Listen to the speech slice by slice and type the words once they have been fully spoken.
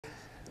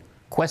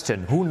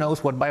Question, who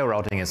knows what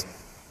biorouting is?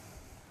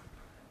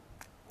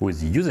 Who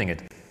is using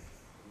it?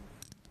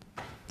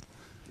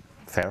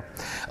 Fair.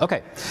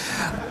 Okay.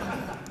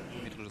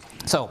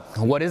 So,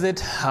 what is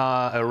it?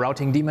 A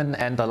routing daemon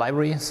and a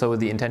library. So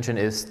the intention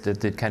is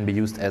that it can be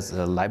used as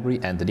a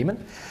library and a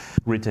daemon,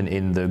 written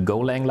in the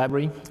Golang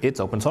library. It's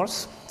open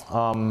source.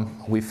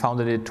 We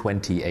founded it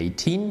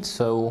 2018,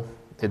 so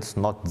it's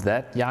not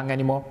that young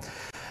anymore.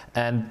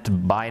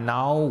 And by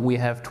now we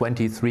have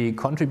 23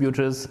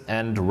 contributors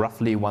and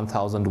roughly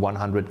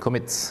 1,100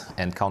 commits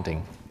and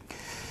counting.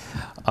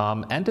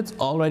 And it's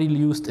already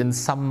used in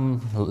some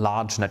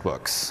large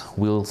networks.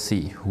 We'll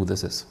see who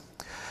this is.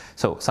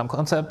 So some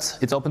concepts,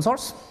 it's open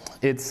source.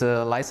 It's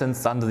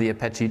licensed under the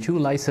Apache 2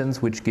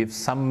 license, which gives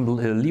some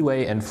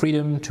leeway and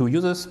freedom to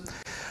users.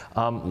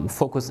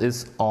 Focus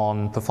is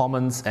on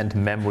performance and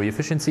memory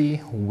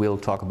efficiency. We'll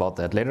talk about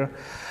that later.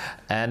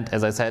 And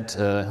as I said,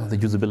 the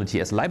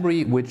usability as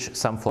library, which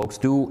some folks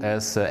do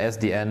as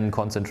SDN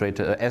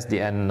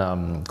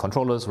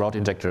controllers, route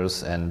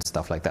injectors, and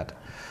stuff like that.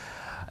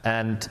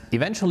 And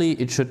eventually,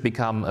 it should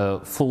become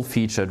a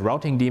full-featured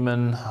routing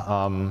daemon.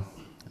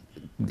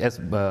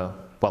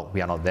 Well,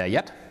 we are not there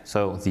yet,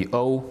 so the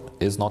O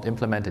is not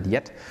implemented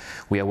yet.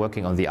 We are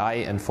working on the I,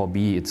 and for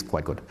B, it's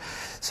quite good.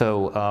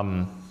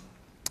 So,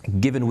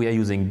 given we are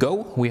using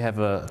Go, we have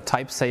a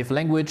type-safe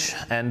language,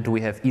 and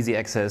we have easy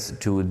access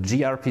to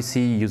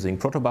gRPC using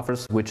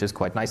protobuffers, which is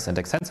quite nice and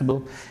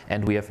extensible.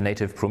 And we have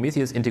native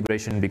Prometheus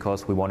integration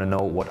because we want to know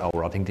what our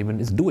routing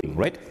daemon is doing,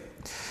 right?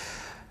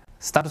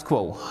 Status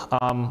quo.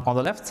 On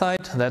the left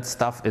side, that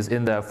stuff is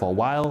in there for a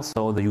while,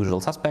 so the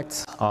usual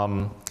suspects.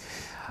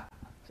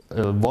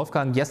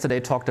 Wolfgang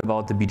yesterday talked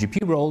about the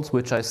BGP roles,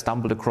 which I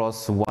stumbled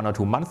across 1 or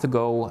 2 months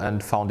ago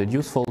and found it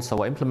useful, so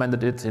I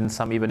implemented it in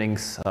some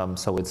evenings,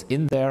 so it's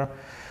in there.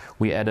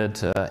 We added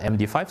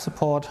MD5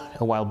 support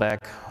a while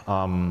back.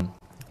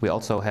 We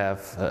also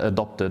have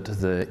adopted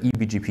the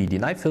eBGP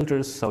deny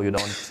filters, so you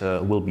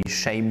don't will be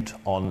shamed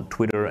on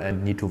Twitter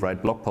and need to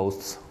write blog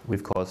posts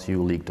because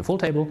you leaked the full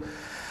table.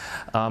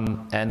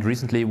 And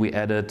recently we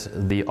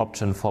added the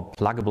option for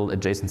pluggable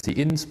adjacency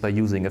ins by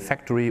using a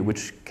factory,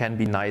 which can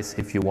be nice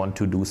if you want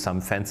to do some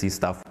fancy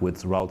stuff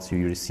with routes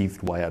you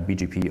received via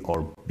BGP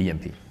or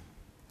BMP.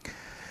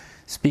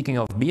 Speaking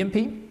of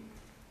BMP,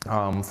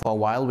 for a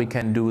while we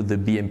can do the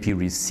BMP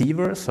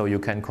receiver, so you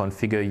can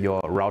configure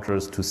your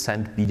routers to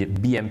send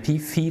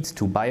BMP feeds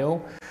to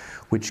BIO,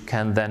 which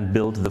can then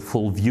build the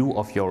full view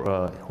of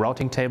your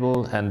routing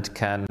table and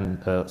can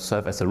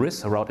serve as a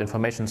RIS, a route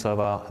information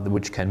server,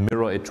 which can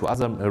mirror it to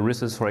other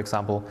RISs, for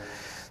example,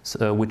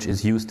 which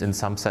is used in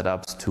some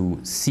setups to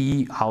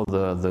see how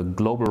the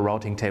global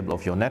routing table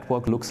of your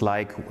network looks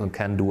like. We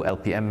can do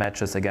LPM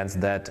matches against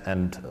that,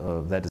 and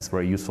that is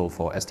very useful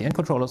for SDN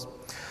controllers.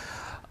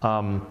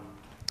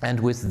 And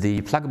with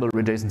the pluggable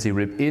adjacency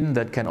RIP-in,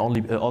 that can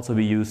also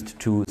be used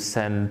to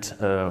send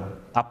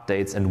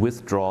updates and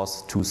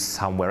withdraws to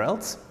somewhere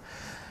else.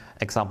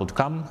 Example to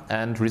come.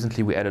 And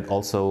recently we added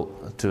also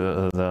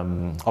to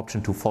the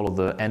option to follow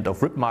the end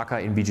of RIP marker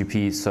in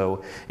BGP.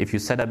 So if you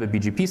set up a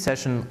BGP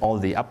session, all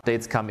the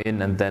updates come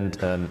in, and then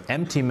an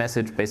empty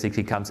message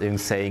basically comes in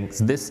saying,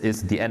 this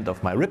is the end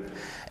of my RIP.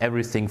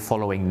 Everything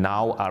following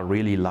now are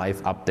really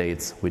live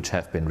updates which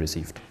have been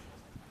received.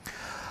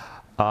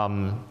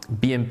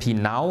 BMP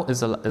now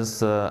is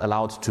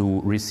allowed to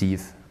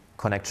receive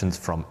connections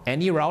from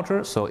any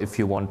router. So if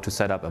you want to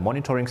set up a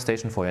monitoring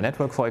station for your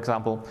network, for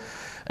example,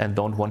 and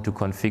don't want to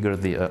configure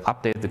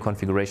update the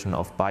configuration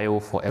of BIO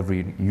for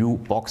every new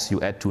box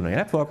you add to your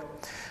network,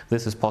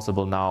 this is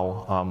possible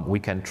now. We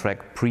can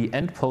track pre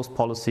and post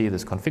policy,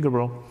 this is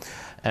configurable,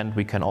 and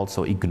we can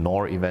also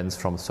ignore events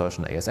from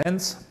certain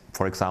ASNs,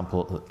 for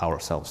example,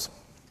 ourselves.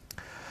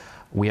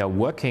 We are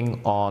working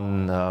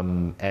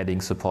on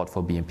adding support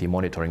for BMP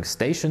monitoring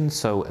stations,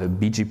 so a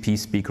BGP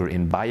speaker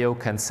in BIO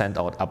can send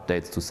out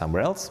updates to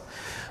somewhere else.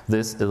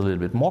 This is a little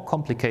bit more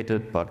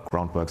complicated, but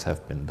groundworks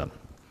have been done.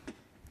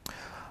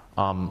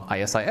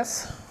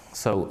 ISIS,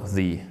 so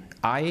the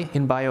I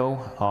in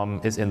BIO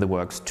is in the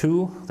works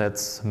too.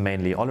 That's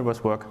mainly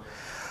Oliver's work.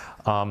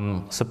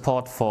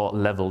 Support for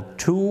level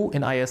 2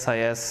 in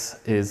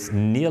ISIS is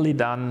nearly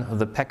done.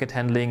 The packet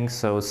handling,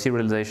 so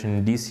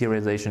serialization,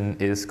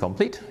 deserialization is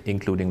complete,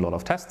 including a lot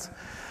of tests.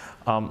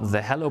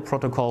 The hello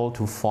protocol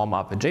to form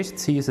up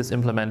adjacencies is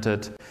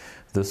implemented.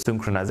 The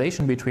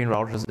synchronization between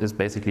routers is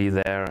basically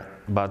there,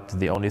 but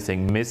the only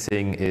thing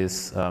missing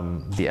is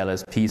the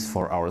LSPs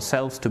for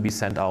ourselves to be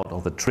sent out, or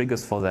the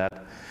triggers for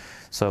that.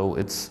 So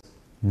it's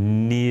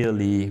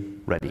nearly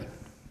ready.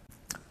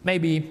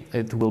 Maybe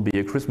it will be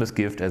a Christmas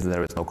gift as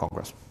there is no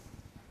Congress.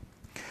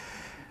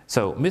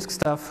 So MISC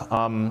stuff,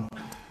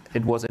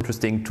 it was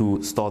interesting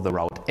to store the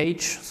route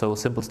H, so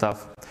simple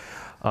stuff.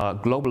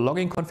 Global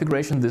logging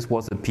configuration, this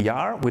was a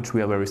PR, which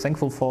we are very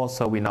thankful for.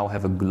 So we now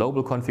have a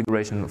global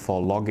configuration for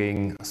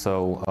logging.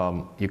 So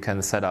you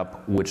can set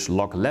up which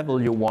log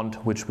level you want,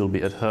 which will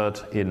be adhered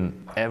in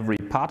every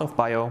part of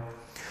BIO.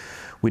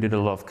 We did a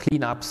lot of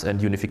cleanups and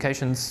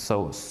unifications,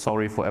 so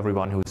sorry for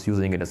everyone who's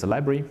using it as a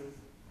library.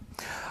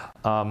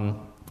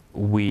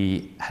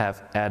 We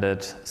have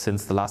added,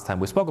 since the last time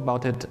we spoke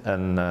about it,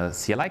 a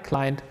CLI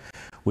client,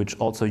 which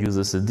also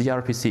uses the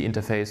gRPC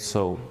interface,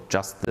 so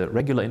just the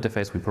regular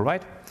interface we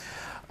provide,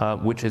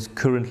 which is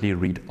currently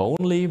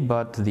read-only,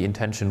 but the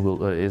intention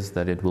is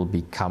that it will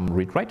become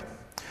read-write.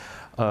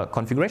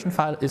 Configuration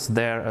file is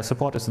there,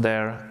 support is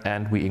there,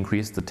 and we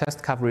increased the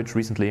test coverage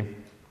recently,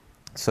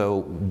 so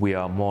we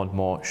are more and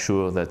more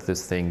sure that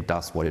this thing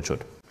does what it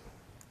should.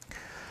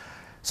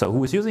 So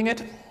who is using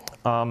it?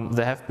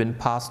 There have been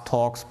past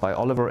talks by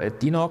Oliver at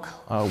DENOG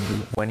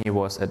when he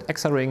was at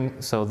Exaring.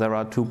 So there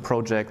are 2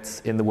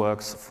 projects in the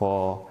works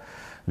for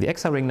the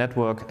Exaring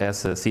network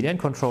as a CDN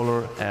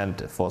controller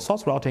and for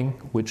source routing,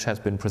 which has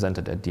been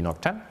presented at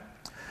DENOG10.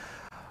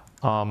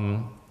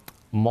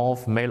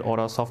 Morph mail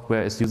order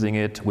software is using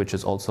it, which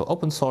is also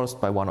open sourced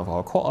by one of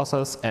our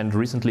co-authors, and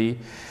recently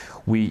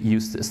we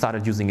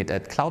started using it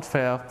at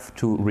Cloudflare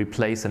to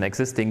replace an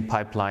existing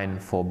pipeline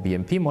for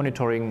BMP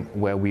monitoring,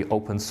 where we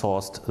open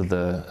sourced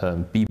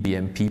the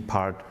BBMP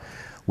part,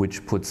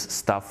 which puts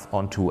stuff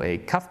onto a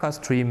Kafka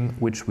stream,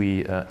 which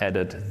we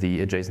added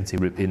the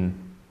adjacency rip-in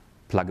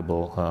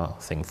pluggable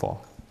thing for,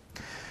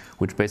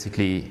 which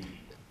basically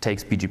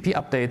takes BGP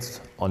updates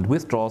and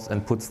withdraws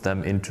and puts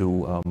them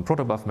into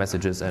protobuf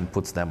messages and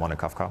puts them on a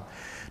Kafka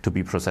to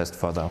be processed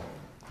further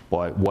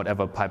by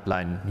whatever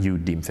pipeline you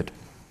deem fit.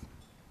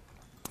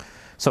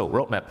 So,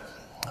 roadmap.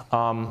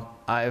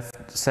 I've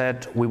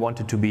said we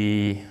wanted to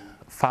be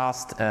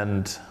fast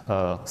and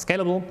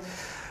scalable.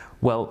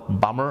 Well,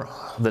 bummer.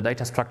 The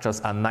data structures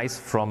are nice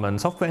from a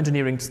software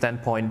engineering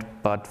standpoint,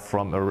 but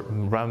from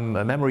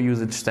a memory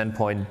usage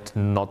standpoint,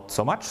 not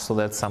so much. So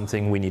that's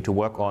something we need to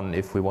work on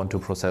if we want to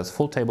process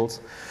full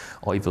tables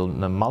or even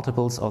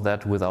multiples of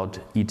that without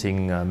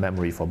eating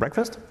memory for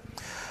breakfast.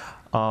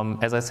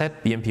 As I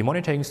said, BMP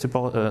monitoring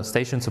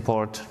station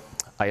support,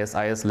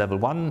 ISIS level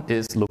 1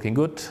 is looking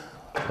good.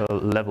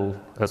 Level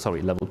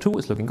 2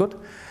 is looking good.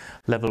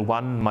 Level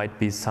 1 might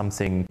be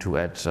something to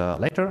add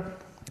later.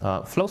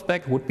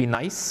 Flowspec would be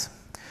nice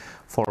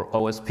for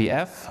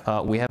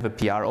OSPF. We have a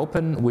PR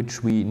open,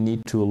 which we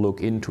need to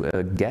look into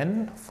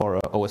again for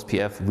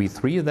OSPF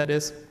v3, that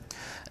is.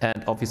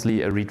 And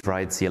obviously a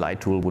read-write CLI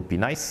tool would be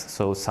nice,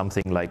 so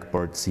something like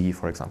birdc,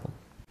 for example.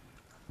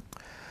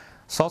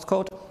 Source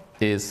code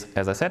is,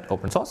 as I said,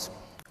 open source.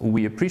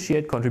 We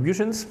appreciate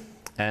contributions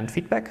and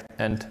feedback,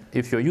 and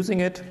if you're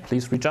using it,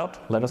 please reach out,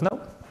 let us know.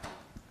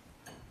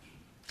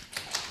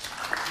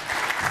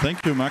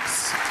 Thank you,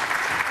 Max.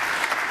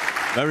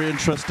 Very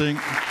interesting.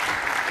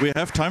 We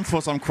have time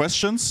for some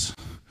questions.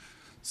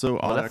 So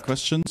are there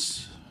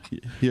questions?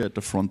 Here at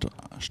the front,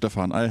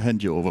 Stefan, I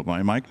hand you over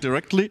my mic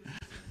directly.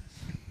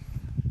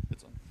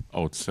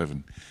 Oh, it's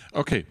 7.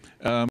 Okay,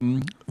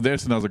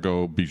 there's another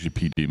Go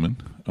BGP daemon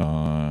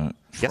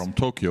from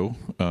Tokyo,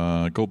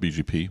 Go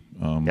BGP.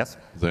 Yes.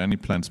 Are there any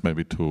plans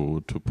maybe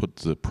to put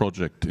the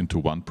project into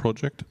one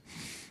project?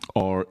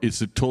 Or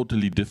is it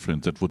totally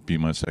different? That would be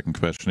my second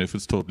question. If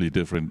it's totally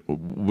different,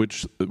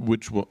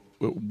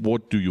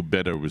 what do you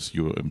better with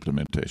your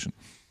implementation?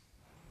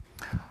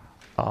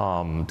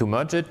 To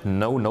merge it,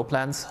 no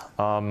plans.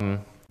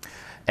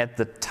 At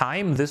the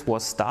time this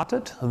was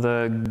started,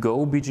 the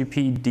Go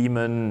BGP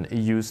daemon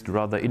used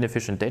rather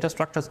inefficient data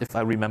structures, if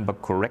I remember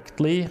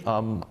correctly.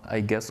 I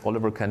guess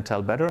Oliver can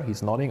tell better.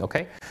 He's nodding.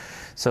 Okay.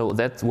 So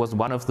that was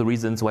one of the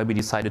reasons why we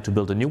decided to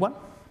build a new one.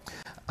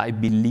 I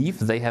believe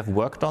they have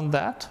worked on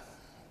that.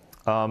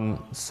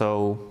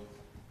 So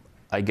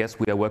I guess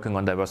we are working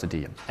on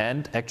diversity.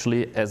 And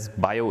actually, as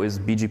bio is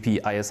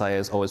BGP,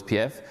 ISIS,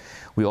 OSPF,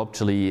 we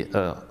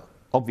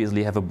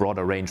obviously have a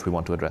broader range we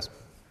want to address.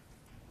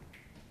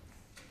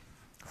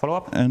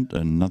 Follow-up? And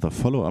another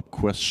follow-up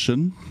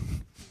question.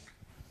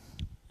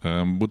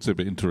 Would there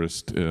be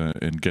interest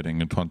in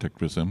getting in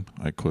contact with them?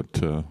 I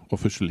could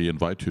officially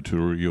invite you to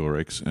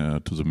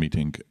Eurex to the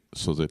meeting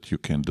so that you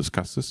can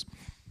discuss this.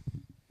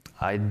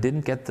 I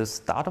didn't get the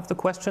start of the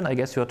question. I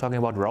guess you're talking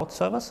about route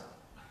servers?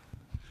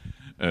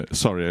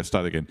 Sorry, I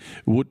start again.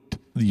 Would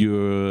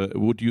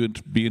you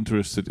be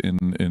interested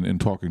in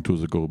talking to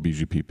the Go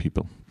BGP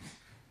people?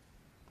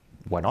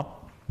 Why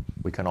not?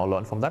 We can all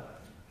learn from that.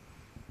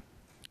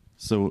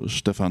 So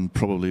Stefan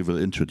probably will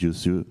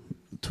introduce you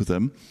to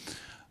them.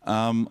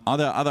 Are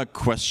there other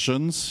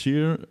questions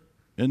here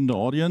in the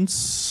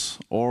audience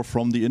or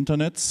from the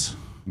internet?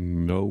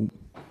 No.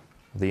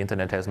 The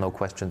internet has no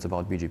questions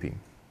about BGP.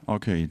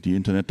 Okay, the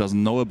internet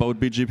doesn't know about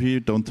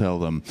BGP, don't tell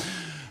them.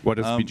 What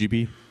is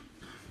BGP?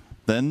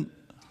 Then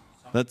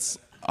that's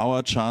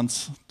our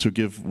chance to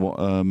give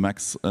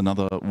Max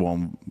another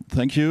warm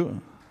thank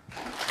you.